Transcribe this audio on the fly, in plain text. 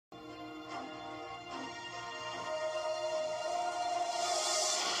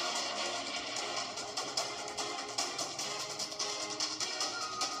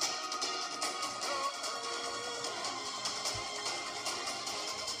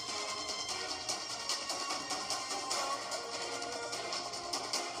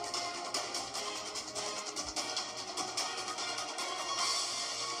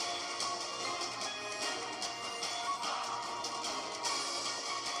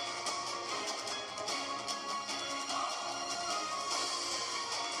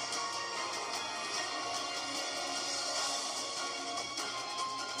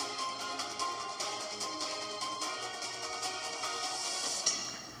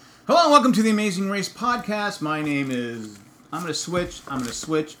Hello and welcome to the Amazing Race Podcast. My name is... I'm going to switch. I'm going to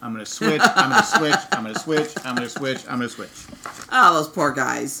switch. I'm going to switch. I'm going to switch. I'm going to switch. I'm going to switch. I'm going to switch. Oh, those poor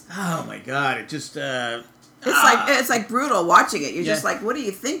guys. Oh my God! It just... It's like brutal watching it. You're just like, what are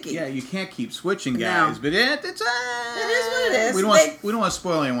you thinking? Yeah, you can't keep switching, guys. No. But it is what it is. We don't want to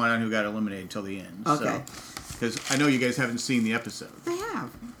spoil anyone who got eliminated until the end. Okay. Because I know you guys haven't seen the episode. I have.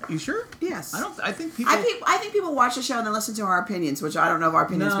 You sure? Yes. I think people... I think people watch the show and then listen to our opinions, which I don't know if our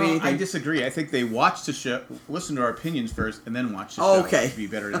opinions mean anything. I disagree. I think they watch the show, listen to our opinions first, and then watch the show. Okay. To be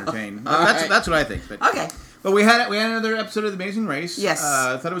better entertained. That's what I think. But, okay. But we had another episode of The Amazing Race. Yes.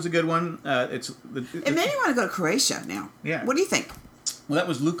 I thought it was a good one. It made me want to go to Croatia now. Yeah. What do you think? Well, that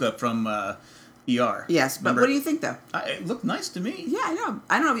was Luca from ER. Yes, but what do you think, though? It looked nice to me. Yeah, I know.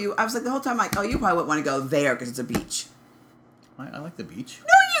 I don't know if you... I was like, the whole time, like, oh, you probably wouldn't want to go there because it's a beach. I like the beach.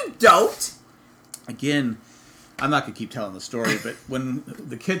 No, you don't! Again, I'm not going to keep telling the story, but when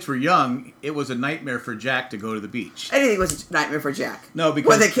the kids were young, it was a nightmare for Jack to go to the beach. Anything was a nightmare for Jack. No, because...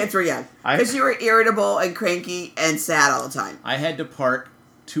 When the kids were young. Because you were irritable and cranky and sad all the time. I had to park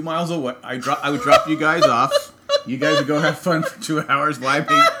 2 miles away. I would drop you guys off. You guys would go have fun for 2 hours while I made...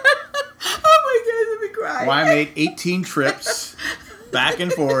 Oh my God, let me cry. While I made 18 trips back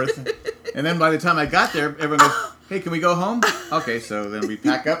and forth. And then by the time I got there, everyone goes... Hey, can we go home? Okay, so then we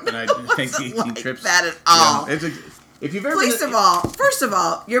pack up and I take the 18 trips. That at all. Yeah, if you've ever first of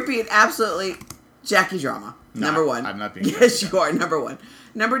all, you're being absolutely Jackie drama. No, number one. I'm not being. Yes, you are. Number one.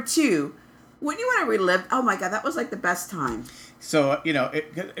 Number two, when you want to relive, oh my God, that was like the best time. So,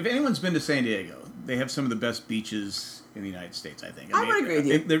 if anyone's been to San Diego, they have some of the best beaches in the United States, I think. I would agree with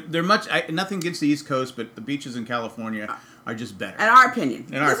you. They're much, nothing against the East Coast, but the beaches in California are just better. In our opinion.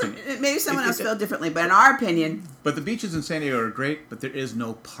 Maybe someone else feel differently, but in our opinion. But the beaches in San Diego are great, but there is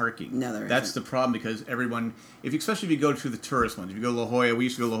no parking. No, there isn't. That's the problem because everyone, especially if you go to the tourist ones, if you go to La Jolla, we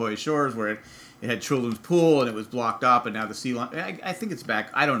used to go to La Jolla Shores where it had children's pool and it was blocked up and now the sea line, I think it's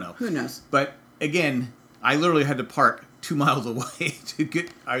back. I don't know. Who knows? But again, I literally had to park 2 miles away to get,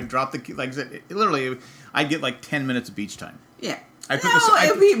 I dropped the, like I said, literally, I'd get like 10 minutes of beach time. Yeah.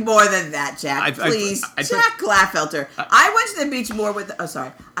 It would be more than that, Jack. Please. Jack Gladfelter. I went to the beach more with...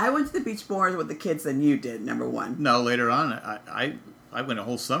 I went to the beach more with the kids than you did, number one. No, later on, I went a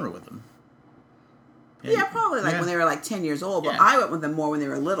whole summer with them. Yeah, probably when they were like 10 years old, but I went with them more when they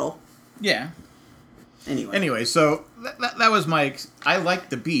were little. Yeah. Anyway, so that was my... I like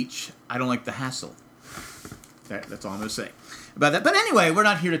the beach. I don't like the hassle. That's all I'm going to say about that. But anyway, we're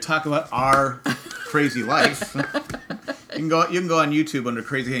not here to talk about our crazy life. You can go on YouTube under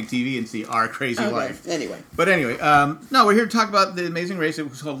Crazy Hank TV and see our crazy life. But anyway, no, we're here to talk about The Amazing Race. It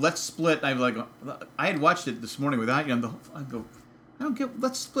was called Let's Split. I had watched it this morning without you. I don't get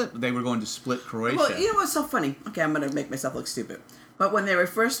Let's Split. They were going to split Croatia. Well, you know what's so funny? Okay, I'm going to make myself look stupid. But when they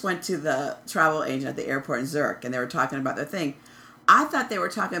first went to the travel agent at the airport in Zurich and they were talking about their thing, I thought they were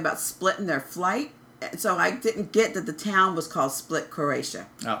talking about splitting their flight. So I didn't get that the town was called Split, Croatia.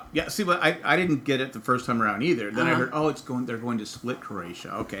 Oh, yeah. See, but I didn't get it the first time around either. Then I heard, they're going to Split,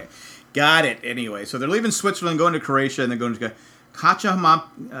 Croatia. Okay, got it. Anyway, so they're leaving Switzerland, going to Croatia, and they're going to Katachani.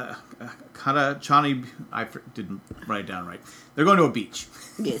 I didn't write it down right. They're going to a beach.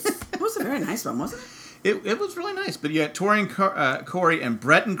 Yes, it was a very nice one, wasn't it? It was really nice. But yeah, Tori and Corey and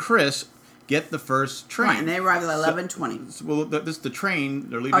Brett and Chris get the first train. Right, and they arrive at 11:20. So, this is the train.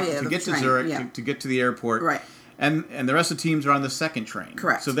 They're leaving to get to Zurich, to get to the airport. Right. And the rest of the teams are on the second train.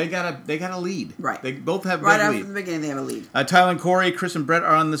 Correct. So they got a lead. Right. They both have right big after lead. the beginning, they have a lead. Tyler and Corey, Chris and Brett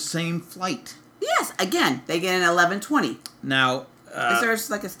are on the same flight. Yes, again, they get in 11:20. Now, there's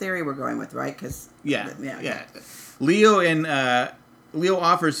like a theory we're going with, right? Because yeah. Leo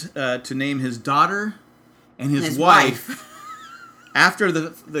offers to name his daughter and his wife. After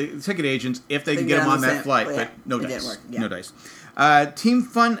the ticket agents, if they can get them on that flight, but no dice. No dice. Team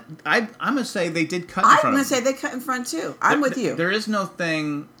Fun, I'm going to say they did cut in front. I'm going to say they cut in front, too. I'm with you. There is no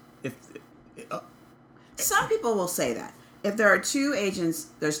thing... Some people will say that. If there are two agents,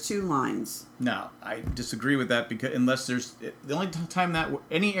 there's two lines. No, I disagree with that because unless there's... The only time that...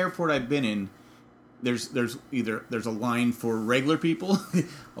 Any airport I've been in... There's a line for regular people,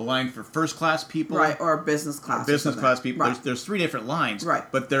 a line for first class people, right, or business class. Business class people. Right. There's three different lines,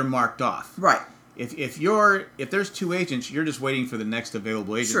 right, but they're marked off. Right. If there's two agents, you're just waiting for the next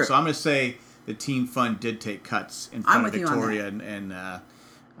available agent. True. So I'm going to say the Team Fun did take cuts in front of Victoria and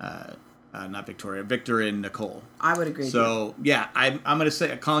not Victoria, Victor and Nicole. I would agree. So yeah, I'm going to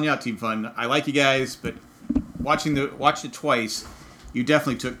say calling you out, Team Fun. I like you guys, but watched it twice. You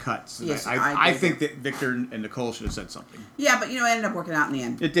definitely took cuts. Yes, I think that Victor and Nicole should have said something. Yeah, but it ended up working out in the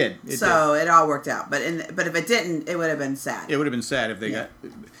end. It did. It all worked out. But if it didn't, it would have been sad. It would have been sad if they got.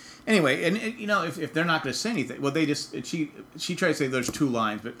 Anyway, and if they're not going to say anything, well, she tried to say there's 2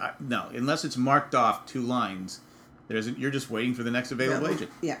 lines, but no, unless it's marked off 2 lines, you're just waiting for the next available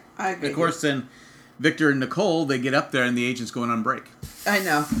agent. Yeah, I agree. Of course, then Victor and Nicole, they get up there and the agent's going on break. I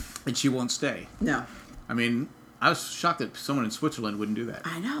know. And she won't stay. No. I mean, I was shocked that someone in Switzerland wouldn't do that.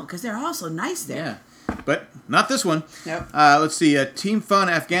 I know, because they're all so nice there. Yeah. But not this one. Nope. Let's see. Team Fun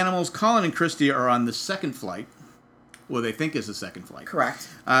Afghanimals, Colin and Christy are on the second flight. Well, they think is the second flight. Correct.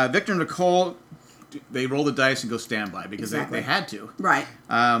 Victor and Nicole, they roll the dice and go standby because they had to. Right.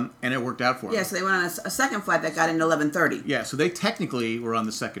 And it worked out for them. Yeah, so they went on a second flight that got in at 11:30. Yeah, so they technically were on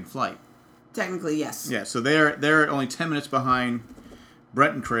the second flight. Technically, yes. Yeah, so they're only 10 minutes behind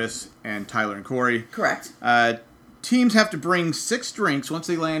Brett and Chris and Tyler and Corey. Correct. Teams have to bring 6 drinks once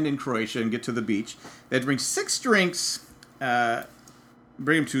they land in Croatia and get to the beach. They have to bring 6 drinks, bring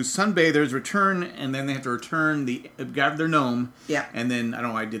them to sunbathers, return, and then they have to return grab their gnome. Yeah. And then, I don't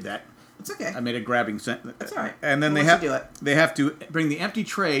know why I did that. It's okay. I made a grabbing sentence. That's all right. And then We'll they have to bring the empty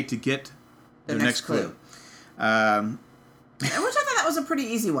tray to get the their next clue. Which I thought that was a pretty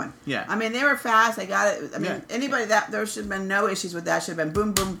easy one. Yeah. I mean, they were fast. They got it. I mean, anybody there should have been no issues with that. Should have been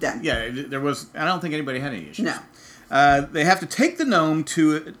boom, boom, done. Yeah, there was. I don't think anybody had any issues. No. They have to take the gnome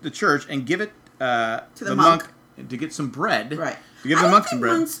to the church and give it to the monk to get some bread. Right. To give the monk some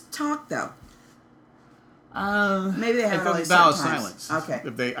bread. Monks talk though. Maybe they have a vow of silence. Okay.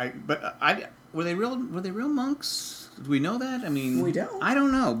 Were they real monks? Do we know that? I mean, we don't. I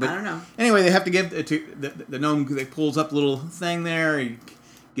don't know. But I don't know. Anyway, they have to give it to the gnome. They pulls up a little thing there. He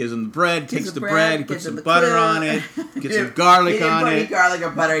gives them the bread, takes the bread, puts some butter on it, gets some garlic on it. Garlic or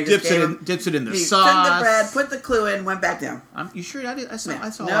butter. He dips it in the sauce. Took the bread, put the clue in, went back down. You sure? I saw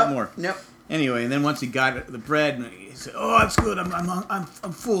a Nope. lot more. Nope. Anyway, and then once he got the bread, he said, "Oh, that's good. I'm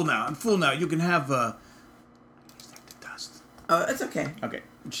full now. I'm full now. You can have." The dust. Oh, it's okay. Okay,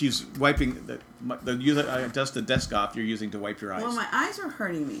 she's wiping the dust the desk off. You're using to wipe your eyes. Well, my eyes are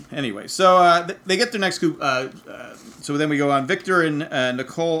hurting me. Anyway, so they get their next scoop. So then we go on. Victor and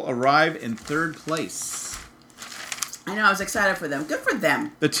Nicole arrive in 3rd place. I know. I was excited for them. Good for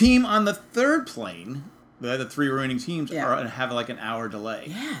them. The team on the 3rd plane, the 3 remaining teams, have like an hour delay.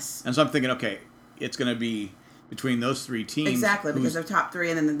 Yes. And so I'm thinking, okay, it's going to be between those 3 teams. Exactly, because they're top 3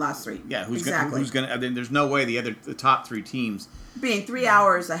 and then the last 3. Yeah, who's exactly. going to? I mean, there's no way the top 3 teams being 3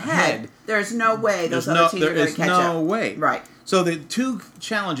 hours ahead. There's no way those other teams are going to catch up. There is no way. Right. So the 2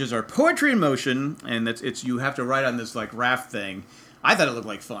 challenges are poetry in motion, and it's you have to write on this like raft thing. I thought it looked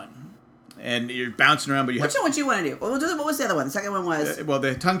like fun, and you're bouncing around, but you Which one would you want to do? What was the other one? The second one was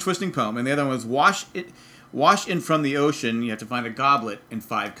the tongue twisting poem, and the other one was wash in from the ocean. You have to find a goblet and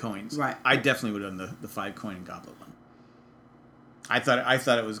 5 coins. Right. I definitely would have done the 5 coin and goblet one. I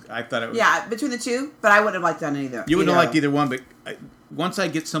thought it was. Yeah, between the 2, but I wouldn't have liked that either. You wouldn't have liked either one, but once I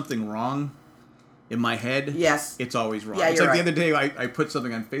get something wrong in my head, yes, it's always wrong. Yeah, it's you're like right. the other day I put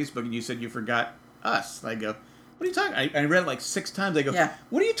something on Facebook and you said you forgot us. I go, what are you talking? I read it like 6 times. I go, yeah.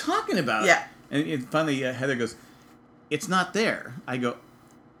 What are you talking about? Yeah. And finally Heather goes, it's not there. I go.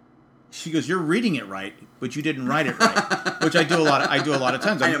 She goes, you're reading it right, but you didn't write it right, which I do a lot of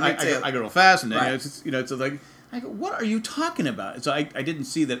times. I go real fast, and right. it's like. I go, what are you talking about? So I didn't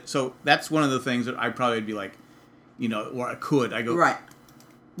see that. So that's one of the things that I probably would be like, or I could. I go, right.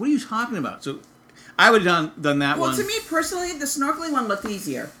 What are you talking about? So I would have done that one. Well, to me personally, the snorkeling one looked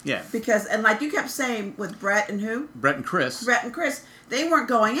easier. Yeah. Because, and like you kept saying with Brett and who? Brett and Chris, they weren't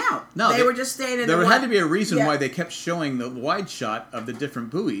going out. No. They were just staying in There had to be a reason why they kept showing the wide shot of the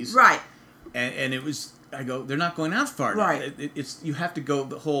different buoys. Right. And it was, I go, they're not going out far. Right. It's you have to go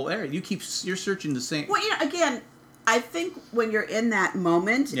the whole area. You're searching the same. Well, again, I think when you're in that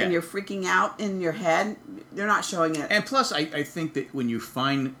moment and you're freaking out in your head, they're not showing it. And plus, I think that when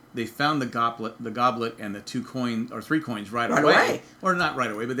they found the goblet and the 2 coins or 3 coins right away. Or not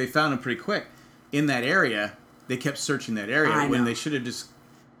right away, but they found them pretty quick in that area. They kept searching that area when they should have just,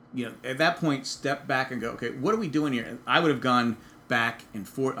 at that point, stepped back and go, okay, what are we doing here? I would have gone back and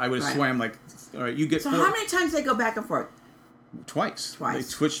forth. I would have swam like, all right, you get. So how many times they go back and forth? Twice. They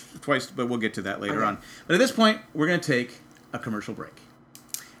switched twice, but we'll get to that later on. But at this point, we're going to take a commercial break.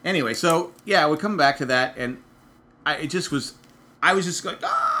 Anyway, so, we're coming back to that, and I was just like,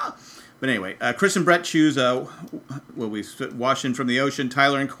 ah! But anyway, Chris and Brett choose, we wash in from the ocean.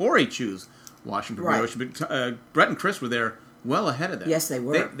 Tyler and Corey choose wash in from the ocean. But Brett and Chris were there well ahead of them. Yes, they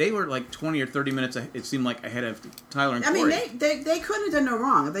were. They were like 20 or 30 minutes, it seemed like, ahead of Tyler and Corey. I mean, they couldn't have done no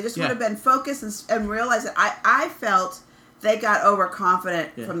wrong. They just would have been focused and realized that I felt they got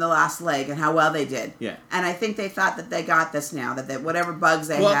overconfident Yeah. from the last leg and how well they did. Yeah. And I think they thought that they got this now, that they, whatever bugs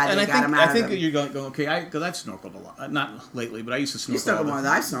they had, and they got them out I of think them. you're going, okay, because I've snorkeled a lot. Not lately, but I used to snorkel. You snorkel more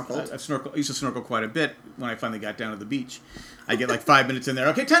than I've snorkeled. I used to snorkel quite a bit when I finally got down to the beach. I get like 5 minutes in there.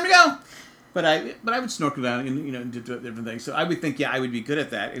 Okay, time to go. But I would snorkel down and do different things. So I would think, I would be good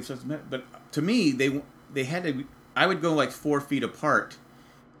at that. But to me, they had to. I would go like 4 feet apart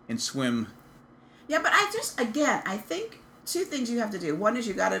and swim. Yeah, but I think 2 things you have to do. One is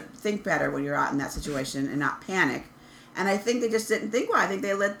you got to think better when you're out in that situation and not panic. And I think they just didn't think well. I think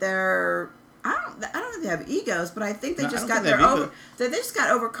they let their I don't think they have egos, but I think they just got they just got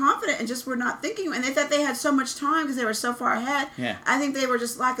overconfident and just were not thinking. And they thought they had so much time because they were so far ahead. Yeah. I think they were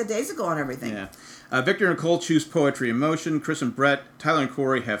just lackadaisical on everything. Yeah. Victor and Nicole choose poetry and motion. Chris and Brett, Tyler and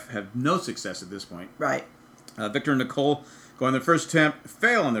Corey have no success at this point. Right. Victor and Nicole go on their first attempt,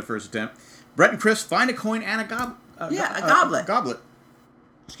 fail on their first attempt. Brett and Chris find a coin and a goblet. A goblet.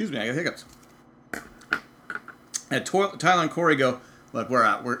 Excuse me, I got hiccups. And Tyler and Corey go, look, we're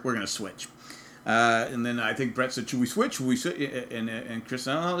out. We're going to switch. And then I think Brett said, should we switch? And Chris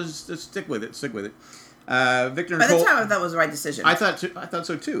said, no, let's stick with it. Victor and Nicole. By the time I thought it was the right decision. I thought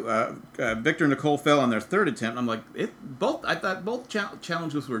so too. Victor and Nicole fell on their third attempt. I'm like, I thought both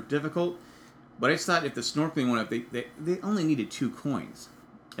challenges were difficult, but I just thought if the snorkeling went up, they only needed 2 coins.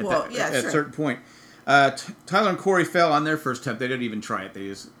 At a certain point. Tyler and Corey fell on their first attempt. They didn't even try it. They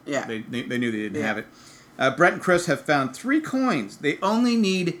just they knew they didn't have it. Brett and Chris have found 3 coins. They only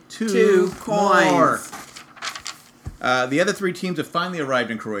need 2 coins. The other 3 teams have finally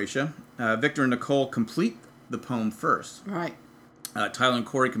arrived in Croatia. Victor and Nicole complete the poem first. Right. Tyler and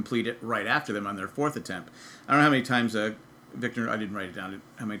Corey complete it right after them on their 4th attempt. I don't know how many times Victor, I didn't write it down,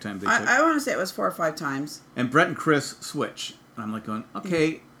 how many times they took. I want to say it was 4 or 5 times. And Brett and Chris switch. And I'm like going,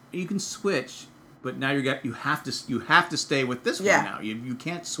 okay, you can switch, but now you have to stay with this one now. You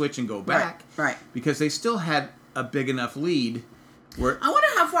can't switch and go back. Right. Because they still had a big enough lead where I wonder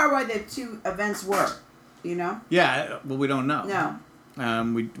how far away the 2 events were. You know? Yeah, well, we don't know. No.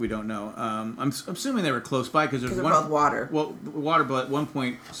 We don't know. I'm assuming they were close by because there's they're both water. Well, water, but at one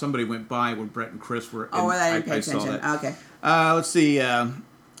point somebody went by where Brett and Chris were. Oh, I didn't pay attention. Saw that. Okay. Let's see. Where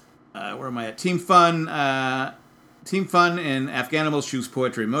am I at? Team Fun and Afghanimals choose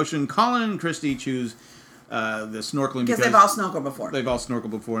poetry and motion. Colin and Christy choose the snorkeling because they've all snorkeled before. They've all snorkeled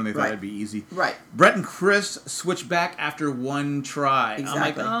before, and they thought it'd be easy. Right. Brett and Chris switch back after 1 try. Exactly. I'm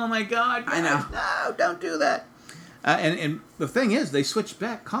like, oh my God, guys, I know. no, don't do that. And the thing is, they switched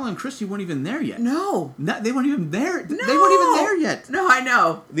back. Colin and Christy weren't even there yet. No. They weren't even there. No. They weren't even there yet. No, I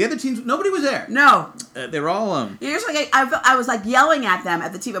know. The other teams, nobody was there. No. They were all You're just like I was like yelling at them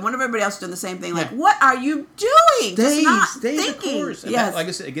at the TV. I wonder if everybody else doing the same thing. Like, what are you doing? Stay thinking. the course. Yes. Like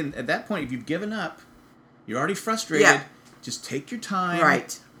I said, again, at that point, if you've given up, you're already frustrated. Yeah. Just take your time.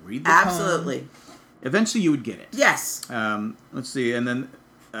 Right. Read the Absolutely. poem. Eventually, you would get it. Yes. Let's see, and then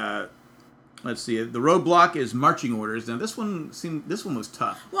let's see. The roadblock is marching orders. Now, this one was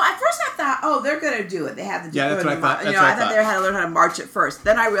tough. Well, at first I thought, they're going to do it. They have to do it. Yeah, that's what I thought. I thought they had to learn how to march it first.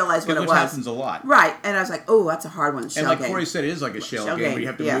 Then I realized what it was. Which happens a lot. Right. And I was like, oh, that's a hard one. And like Corey said, it is like a shell game where you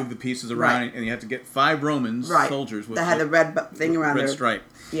have to move the pieces around, and you have to get 5 Romans soldiers with that had the red thing around red their stripe.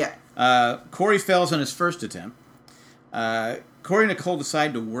 Yeah. Corey fails on his first attempt. Corey and Nicole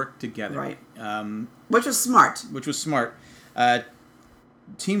decide to work together. Right. Which was smart.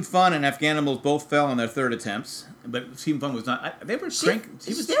 Team Fun and Afghanimals both fell on their 3rd attempts, but Team Fun was not. They were cranky.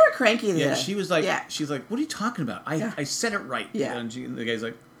 They were cranky. Yeah, she was like, she's like, what are you talking about? I said it right. Yeah. And the guy's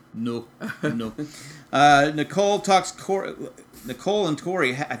like, no. Nicole and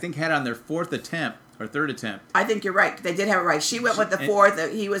Corey, I think, had on their 4th attempt or 3rd attempt. I think you're right. They did have it right. She went with the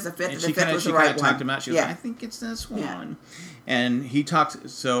 4th. He was the 5th, and the 5th was the right one. She talked him out. She was like, I think it's this one. Yeah. And he talked.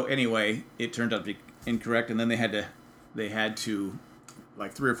 So anyway, it turned out to be incorrect, and then they had to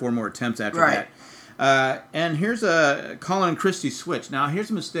like 3 or 4 more attempts after that. And here's a Colin and Christy switch. Now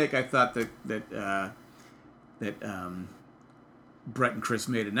here's a mistake. I thought that Brett and Chris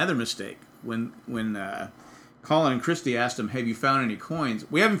made another mistake when Colin and Christy asked him, "Have you found any coins?"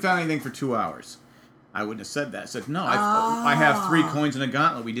 "We haven't found anything for 2 hours." I wouldn't have said that. I said, "No, I have 3 coins in a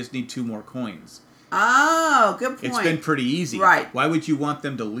gauntlet. We just need 2 more coins." Oh, good point. It's been pretty easy. Right. Why would you want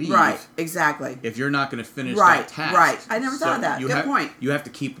them to leave? Right, exactly. If you're not going to finish that task. Right. I never thought of that. Good point. You have to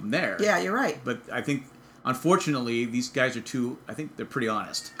keep them there. Yeah, you're right. But I think, unfortunately, these guys are I think they're pretty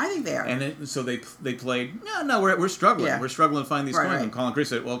honest. I think they are. And so they played, no, we're struggling. Yeah. We're struggling to find these coins. Right. And Colin Chris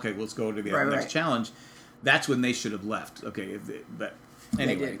said, well, okay, let's go to the next challenge. That's when they should have left. Okay, but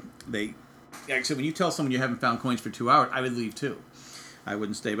anyway, like I said, when you tell someone you haven't found coins for 2 hours, I would leave too. I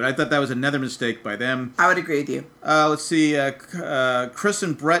wouldn't stay. But I thought that was another mistake by them. I would agree with you. Let's see. Chris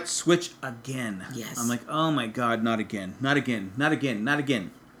and Brett switch again. Yes. I'm like, oh my God, not again. Not again. Not again. Not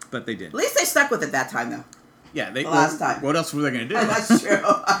again. But they did. At least they stuck with it that time, though. Yeah. The last time. What else were they going to do? That's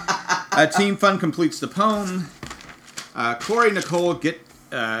true. Team Fun completes the poem. Corey and Nicole get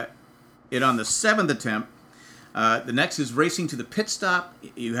it on the 7th attempt. The next is racing to the pit stop.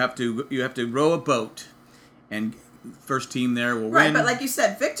 You have to row a boat, and first team there will win. Right, but like you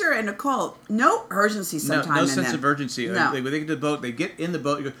said, Victor and Nicole, no urgency sometimes. No sense of urgency. No. They get to the boat. They get in the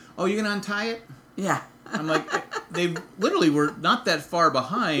boat. You go, oh, you're gonna untie it? Yeah. I'm like, they literally were not that far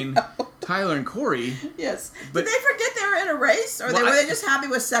behind Tyler and Corey. Yes. But, did they forget they were in a race, or were they just happy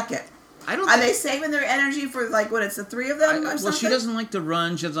with second? I don't. Are they saving their energy for like when it's the three of them or something? Well, she doesn't like to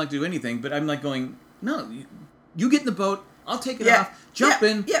run. She doesn't like to do anything. But I'm like going, no, you get in the boat. I'll take it off. Jump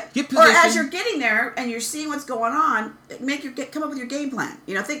in. Get position. Or as you're getting there and you're seeing what's going on, come up with your game plan.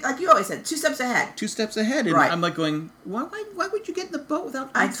 You know, think like you always said, 2 steps ahead. 2 steps ahead. And right. I'm like going, why would you get in the boat without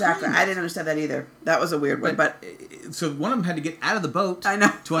untying Exactly. it? I didn't understand that either. That was a weird one. But so one of them had to get out of the boat. I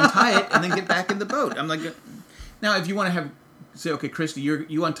know. To untie it and then get back in the boat. I'm like, now if you want to say, okay, Christy,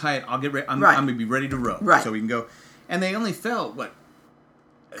 you untie it. I'll get ready. I'm going to be ready to row. Right. So we can go. And they only fell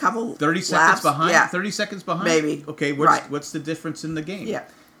couple 30 seconds laps? behind. Yeah. 30 seconds behind. Maybe. Okay. What's the difference in the game? Yeah.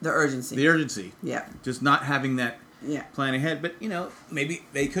 The urgency. The urgency. Yeah. Just not having that. Yeah. Plan ahead, but maybe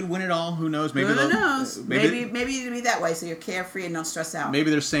they could win it all. Who knows? Maybe who knows? Maybe it'll be that way, so you're carefree and don't stress out.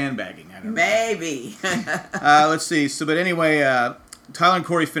 Maybe they're sandbagging. I don't know. Maybe. Let's see. So, but anyway, Tyler and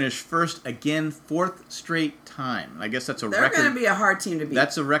Corey finished first again, 4th straight time. I guess that's a record. They're going to be a hard team to beat.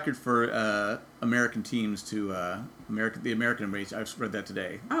 That's a record for American teams to the American race. I've read that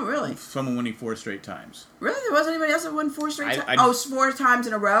today. Oh, really? Someone winning 4 straight times. Really? There wasn't anybody else that won 4 straight times? 4 times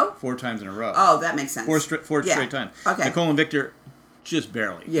in a row? 4 times in a row. Oh, that makes sense. 4 straight times. Okay. Nicole and Victor, just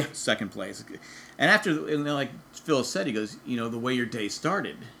barely. Yeah. 2nd place. And after, like Phil said, he goes, the way your day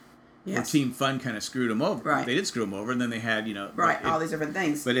started. Yes. Where Team Fun kind of screwed them over. Right. They did screw them over, and then they had, Right, all these different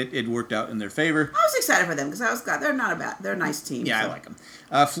things. But it worked out in their favor. I was excited for them because they're not a bad, they're a nice team. Yeah, so. I like them.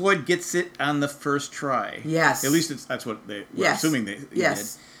 Floyd gets it on the first try. Yes. At least that's what they were assuming they did.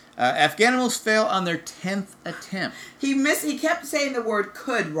 Yes. Afghanimals fail on their 10th attempt. He kept saying the word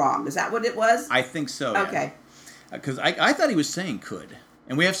could wrong. Is that what it was? I think so. Okay. Because I thought he was saying could.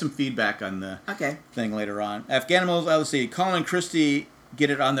 And we have some feedback on the thing later on. Afghanimals, let's see, Colin and Christy get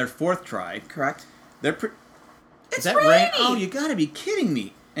it on their 4th try. Correct. Is that rain? Oh, you got to be kidding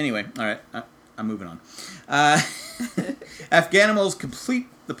me. Anyway, all right, I'm moving on. Afghanimals complete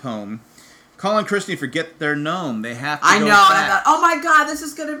the poem. Colin and Christy forget their gnome. They have to go I know. back. And I thought, oh my God, this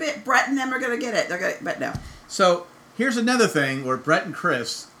is going to be Brett and them are going to get it. But no. So here's another thing where Brett and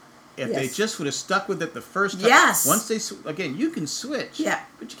Chris, if they just would have stuck with it the first time. Yes. Once they again, you can switch. Yeah.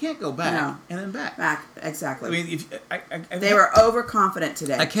 But you can't go back and then back. Back exactly. I mean, they were overconfident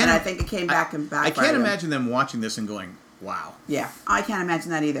today. I think it came back and back. I can't imagine them watching this and going, "Wow." Yeah, I can't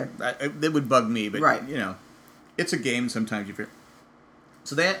imagine that either. That would bug me, but it's a game. Sometimes you feel.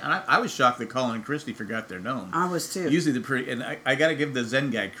 So I was shocked that Colin and Christy forgot their gnome. I was too. Usually and I got to give the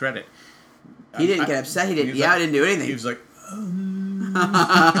Zen guy credit. He didn't get upset. He didn't. I didn't do anything. He was like,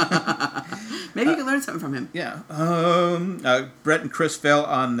 maybe you can learn something from him. Yeah. Brett and Chris fell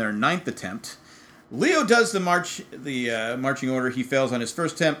on their 9th attempt. Leo does the marching order. He fails on his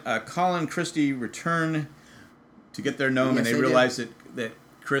first attempt. Colin and Christy return to get their gnome, and they realize that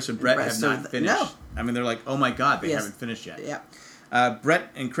Chris and Brett have not finished. No. I mean, they're like, oh my God, they haven't finished yet. Yeah.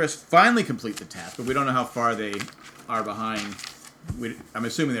 Brett and Chris finally complete the task, but we don't know how far they are behind. I'm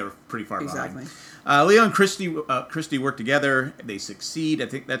assuming they were pretty far behind. Leo and Christy work together. They succeed. I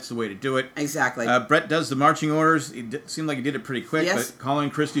think that's the way to do it. Exactly. Brett does the marching orders. It seemed like he did it pretty quick. Yes. But Colin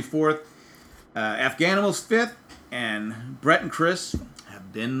and Christy 4th. Afghanimals 5th. And Brett and Chris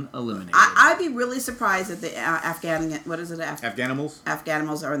have been eliminated. I'd be really surprised if the Afghanimals?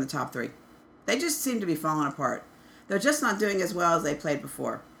 Afghanimals are in the top 3. They just seem to be falling apart. They're just not doing as well as they played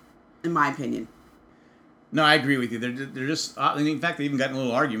before, in my opinion. No, I agree with you. They're just. In fact, they even got in a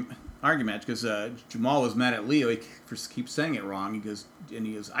little argument because Jamal was mad at Leo. He keeps saying it wrong. He goes,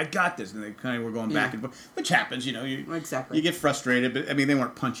 "I got this," and they kind of were going back and forth, which happens. Exactly. You get frustrated, but I mean, they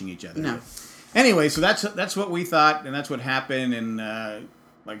weren't punching each other. No. Anyway, so that's what we thought, and that's what happened. And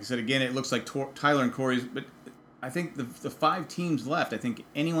like I said again, it looks like Tyler and Corey's, but I think the 5 teams left. I think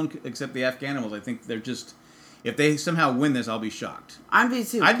anyone except the Afghanimals. I think they're just. If they somehow win this, I'll be shocked. I'd be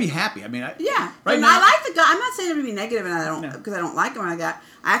too. I'd be happy. I mean, yeah. Right and now, I like the guy. I'm not saying him to be negative, and because I don't like him. I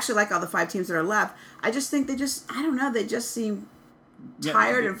actually like all the 5 teams that are left. I just think I don't know. They just seem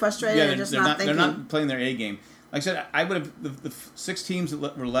tired and frustrated and just not thinking. They're not playing their A game. Like I said, I would have the 6 teams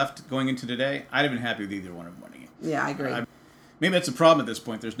that were left going into today. I'd have been happy with either one of them winning it. Yeah, I agree. Maybe that's the problem at this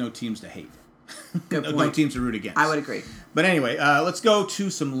point. There's no teams to hate. Good point. No teams to root against. I would agree. But anyway, let's go to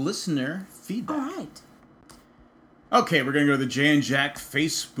some listener feedback. All right. Okay, we're going to go to the Jay and Jack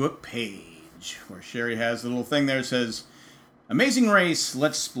Facebook page, where Sherry has the little thing there that says, Amazing Race,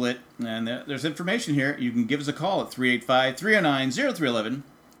 let's split. And there's information here. You can give us a call at 385-309-0311.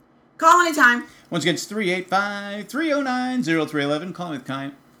 Call anytime. Once again, it's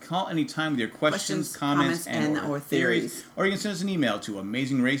 385-309-0311. Call anytime with your questions, comments and or theories. Or you can send us an email to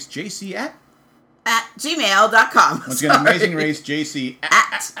AmazingRaceJC at gmail.com. Once again, AmazingRaceJC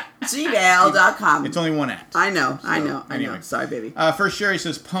at gmail.com. It's only one at. I know. Anyway. Sorry, baby. First, Sherry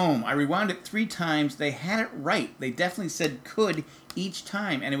says, poem. I rewound it 3 times. They had it right. They definitely said could each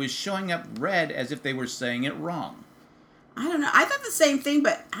time, and it was showing up red as if they were saying it wrong. I don't know. I thought the same thing,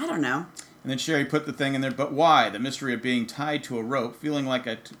 but I don't know. And then Sherry put the thing in there, but why? The mystery of being tied to a rope, feeling like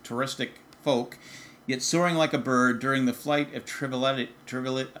a touristic folk, yet soaring like a bird during the flight of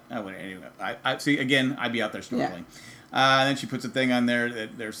anyway, I see, again, I'd be out there snorkeling. Yeah. And then she puts a thing on there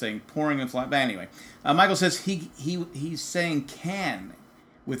that they're saying pouring and flying. But anyway, Michael says he's saying can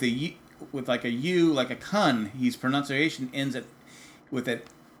with like a U, like a kun. His pronunciation ends with an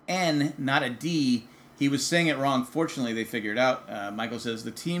N, not a D. He was saying it wrong. Fortunately, they figured it out. Michael says the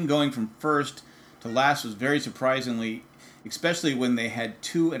team going from first to last was very surprisingly, especially when they had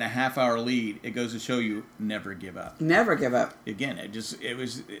 2.5 hour lead. It goes to show you never give up. Never give up. Again, I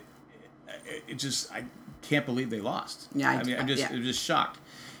can't believe they lost. Yeah, I'm just shocked.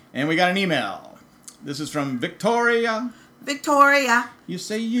 And we got an email. This is from Victoria. Victoria. You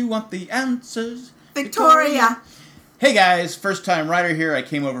say you want the answers. Victoria. Hey guys, first time writer here. I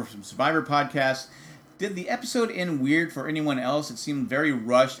came over from Survivor Podcast. Did the episode end weird for anyone else? It seemed very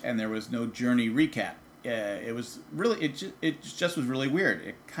rushed, and there was no journey recap. It was really, it just was really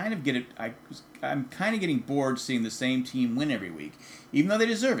weird. I'm kind of getting bored seeing the same team win every week, even though they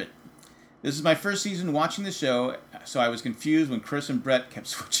deserve it. This is my first season watching the show, so I was confused when Chris and Brett kept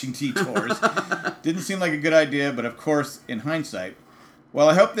switching detours. Didn't seem like a good idea, but of course, in hindsight. Well,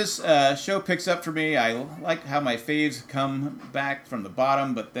 I hope this show picks up for me. I like how my faves come back from the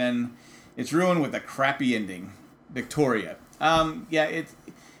bottom, but then it's ruined with a crappy ending. Victoria. I've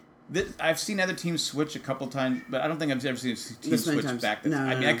seen other teams switch a couple times, but I don't think I've ever seen a team switch back. No,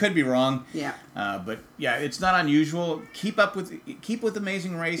 I could be wrong. Yeah. But yeah, it's not unusual. Keep with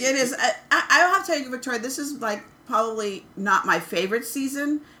Amazing Race. It is. I'll have to tell you, Victoria, this is like probably not my favorite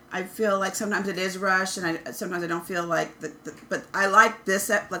season. I feel like sometimes it is rushed, and sometimes I don't feel like but I like this.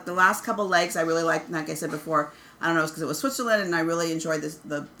 Like the last couple legs, I really like I said before. I don't know, it's because it was Switzerland, and I really enjoyed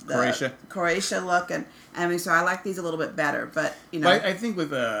the Croatia look, and I mean, so I like these a little bit better. But But I think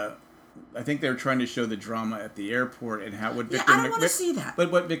I think they were trying to show the drama at the airport and how Victor. I don't want to see that.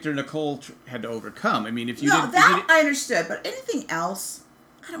 But what Victor and Nicole had to overcome. I mean, I understood, but anything else,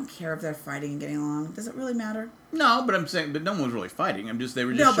 I don't care if they're fighting and getting along. Does it really matter? No, but I'm saying, but no one was really fighting. They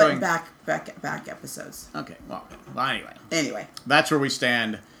were just showing. But back episodes. Okay, well, anyway. Anyway, that's where we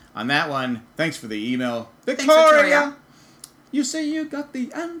stand on that one. Thanks for the email, Victoria. You say you got the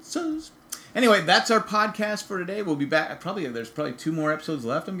answers. Anyway, that's our podcast for today. We'll be back. There's probably 2 more episodes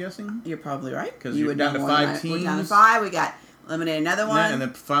left, I'm guessing. You're probably right. Because we're down to 5 teams. We're down to 5. We got eliminate another one. Yeah, and the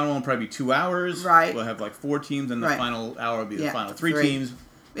final one will probably be 2 hours. Right. We'll have like 4 teams, and the final hour will be the final 3 teams.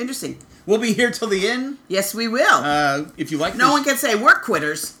 Interesting. We'll be here till the end. Yes, we will. If you like No one can say we're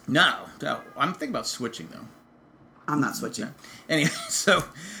quitters. No. I'm thinking about switching, though. I'm not switching. No. Anyway, so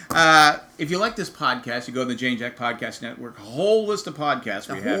if you like this podcast, you go to the Jane Jack Podcast Network. A whole list of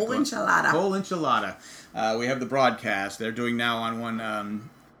podcasts we have. Whole enchilada. We have the broadcast. They're doing now on one.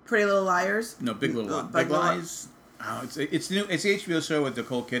 Pretty Little Liars. No, Big Lies. Oh, it's new. It's the HBO show with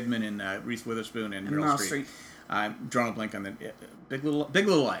Nicole Kidman and Reese Witherspoon and Meryl Streep. I'm drawing a blank on the Big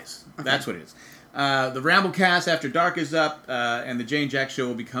Little Lies. Okay. That's what it is. The Ramblecast After Dark is up, and the Jane Jack Show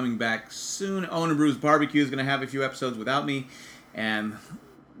will be coming back soon. Owen and Brews Barbecue is going to have a few episodes without me, and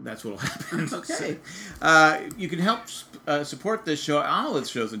that's what will happen. Okay. So, you can help support this show, all its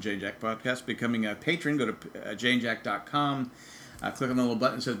shows on Jane Jack Podcast, becoming a patron. Go to janejack.com. Click on the little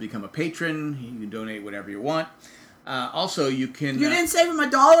button that says Become a Patron. You can donate whatever you want. Also, you can... You didn't say from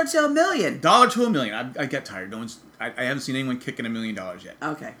 $1 to $1 million. $1 to $1 million. I get tired. I haven't seen anyone kicking $1 million yet.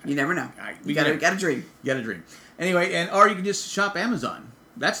 Okay. You never know. You got to dream. You got to dream. Anyway, or you can just shop Amazon.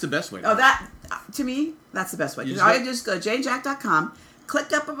 That's the best way. To me, that's the best way. All you just go to janejack.com,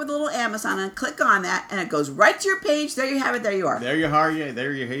 click up with a little Amazon, and click on that, and it goes right to your page. There you have it. There you are. There you are.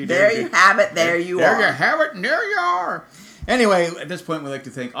 There you have it. There you are. There you have it. And there you are. Anyway, at this point, we'd like to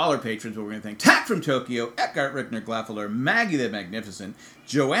thank all our patrons. We're going to thank Tack from Tokyo, Eckhart Rickner Glaffeler, Maggie the Magnificent,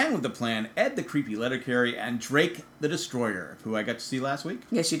 Joanne with the Plan, Ed the Creepy Letter Carrier, and Drake the Destroyer, who I got to see last week.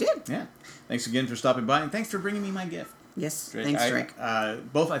 Yes, you did. Yeah. Thanks again for stopping by, and thanks for bringing me my gift. Yes, Drake. thanks, Drake.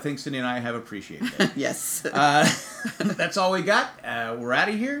 Both, I think, Cyndi and I have appreciated it. Yes. That's all we got. We're out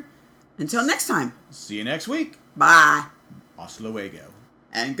of here. Until next time. See you next week. Bye. Hasta luego.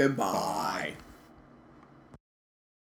 And goodbye. Bye.